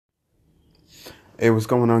Hey, what's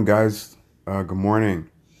going on, guys? Good morning.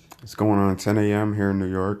 It's going on 10 a.m. here in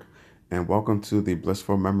New York, and welcome to the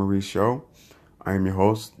Blissful Memories Show. I am your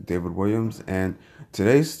host, David Williams, and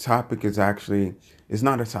today's topic is actually it's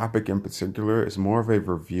not a topic in particular. It's more of a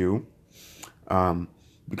review, um,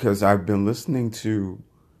 because I've been listening to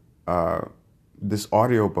uh, this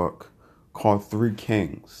audiobook called Three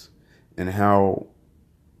Kings, and how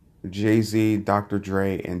Jay-Z, Dr.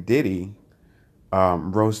 Dre, and Diddy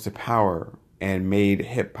rose to power and made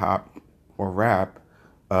hip hop or rap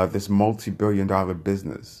this multi-billion dollar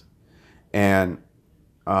business. And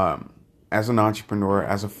um, as an entrepreneur,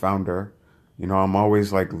 as a founder, I'm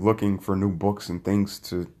always like looking for new books and things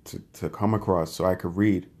to come across so I could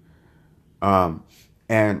read. Um,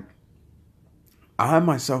 and I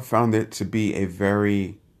myself found it to be a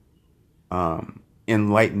very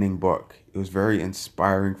enlightening book. It was very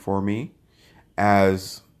inspiring for me,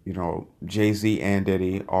 as Jay Z and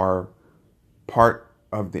Diddy are part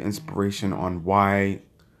of the inspiration on why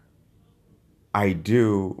I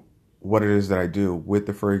do what it is that I do with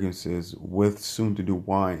the fragrances, with soon to do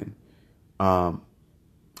wine. Um,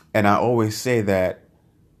 and I always say that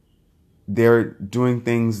they're doing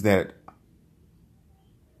things that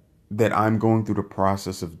I'm going through the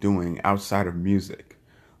process of doing outside of music.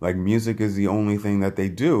 Like, music is the only thing that they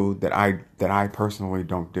do that I personally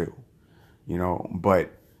don't do,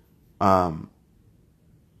 but um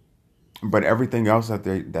but everything else that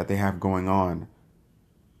they have going on,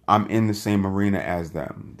 I'm in the same arena as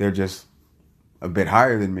them. They're just a bit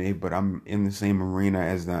higher than me, but I'm in the same arena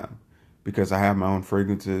as them because I have my own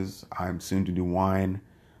fragrances. I'm soon to do wine,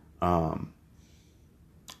 um,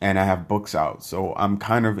 and I have books out. So I'm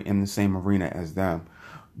kind of in the same arena as them.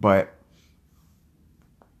 But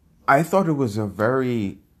I thought it was a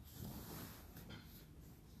very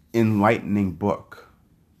enlightening book,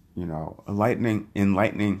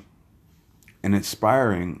 enlightening and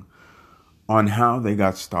inspiring on how they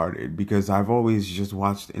got started, because I've always just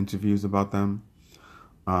watched interviews about them.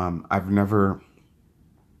 I've never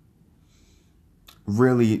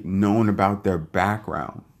really known about their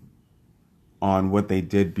background on what they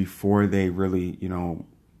did before they really,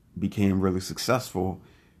 became really successful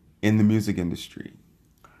in the music industry,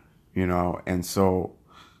 and so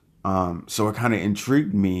it kind of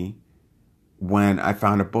intrigued me when I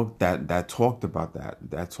found a book that talked about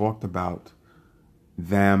that talked about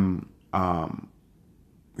them,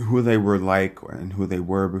 who they were like and who they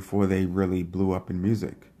were before they really blew up in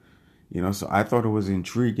music. So I thought it was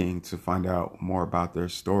intriguing to find out more about their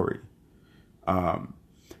story. Um,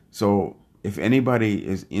 so if anybody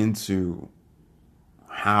is into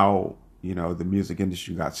how, the music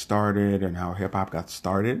industry got started and how hip hop got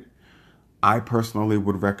started, I personally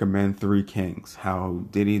would recommend Three Kings, how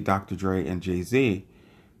Diddy, Dr. Dre, and Jay-Z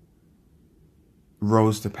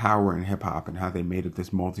rose to power in hip hop and how they made it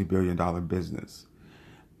this multi-billion dollar business.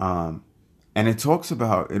 Um, and it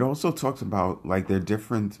also talks about like their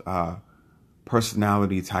different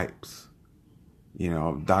personality types.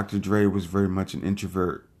 Dr. Dre was very much an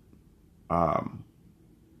introvert um,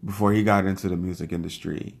 before he got into the music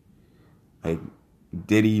industry. Like,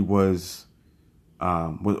 Diddy was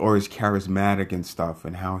always charismatic and stuff,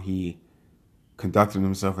 and how he conducted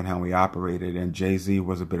himself and how he operated. And Jay-Z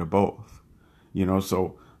was a bit of both.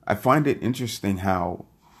 So I find it interesting how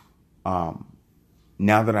um,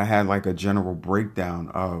 now that I had like a general breakdown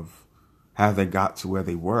of how they got to where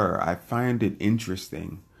they were, I find it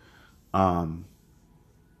interesting um,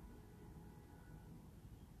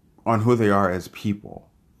 on who they are as people.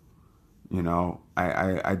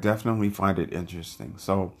 I definitely find it interesting.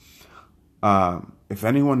 So if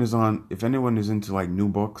anyone is into like new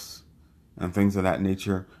books and things of that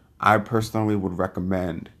nature, I personally would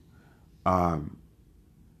recommend um,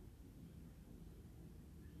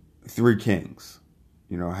 Three Kings.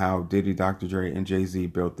 How Diddy, Dr. Dre, and Jay-Z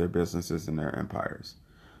built their businesses and their empires.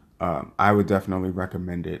 I would definitely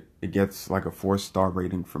recommend it. It gets like a 4-star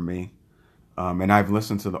rating from me. And I've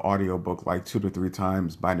listened to the audiobook like 2 to 3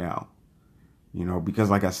 times by now. Because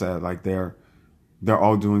like I said, like they're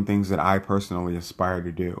all doing things that I personally aspire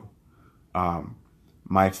to do. Um,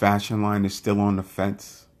 my fashion line is still on the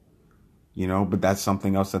fence, but that's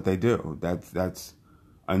something else that they do. That's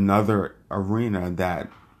another arena that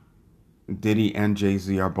Diddy and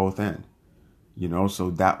Jay-Z are both in.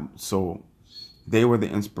 So they were the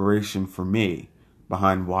inspiration for me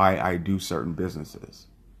behind why I do certain businesses.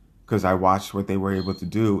 Because I watched what they were able to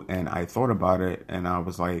do, and I thought about it, and I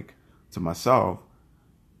was like to myself,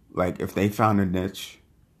 like, if they found a niche,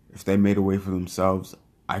 if they made a way for themselves,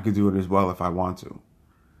 I could do it as well if I want to,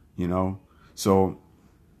 you know? So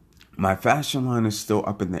my fashion line is still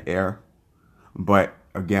up in the air. But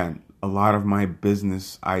again, a lot of my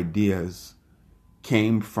business ideas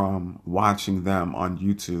came from watching them on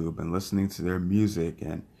YouTube and listening to their music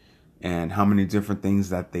and how many different things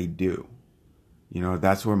that they do. You know,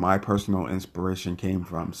 that's where my personal inspiration came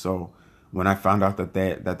from. So when I found out that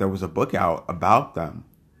there was a book out about them,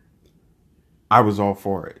 I was all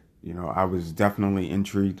for it. You know, I was definitely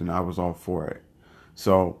intrigued and I was all for it.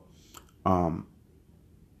 So,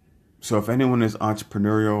 so if anyone is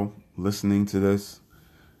entrepreneurial listening to this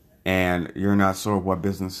and you're not sure what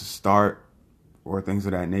business to start or things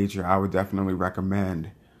of that nature, I would definitely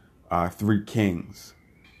recommend Three Kings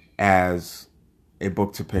as a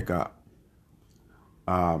book to pick up.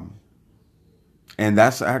 And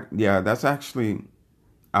that's actually,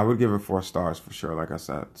 I would give it 4 stars for sure, like I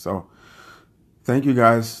said. So thank you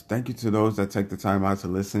guys. Thank you to those that take the time out to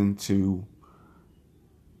listen to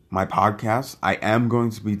my podcast. I am going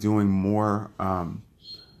to be doing more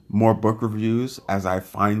book reviews as I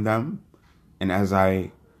find them and as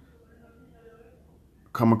I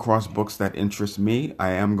come across books that interest me. I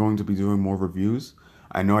am going to be doing more reviews.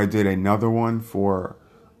 I know I did another one for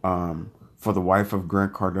the wife of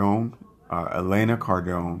Grant Cardone, Elena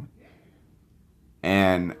Cardone,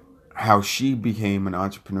 and how she became an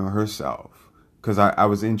entrepreneur herself. Because I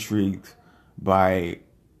was intrigued by,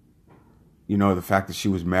 you know, the fact that she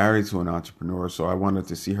was married to an entrepreneur. So I wanted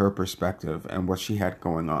to see her perspective and what she had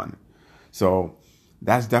going on. So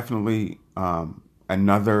that's definitely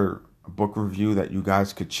another book review that you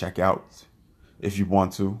guys could check out if you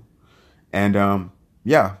want to. And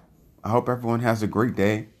yeah, I hope everyone has a great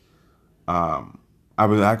day. I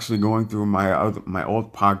was actually going through my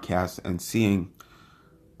old podcast and seeing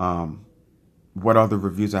what other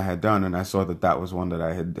reviews I had done, and I saw that was one that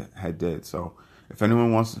I had did. So if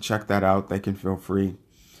anyone wants to check that out, they can feel free.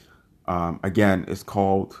 Again, it's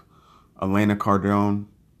called Elena Cardone,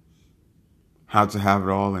 How to Have It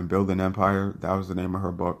All and Build an Empire. That was the name of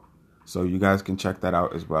her book. So you guys can check that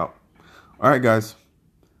out as well. All right, guys.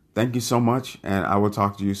 Thank you so much, and I will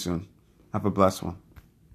talk to you soon. Have a blessed one.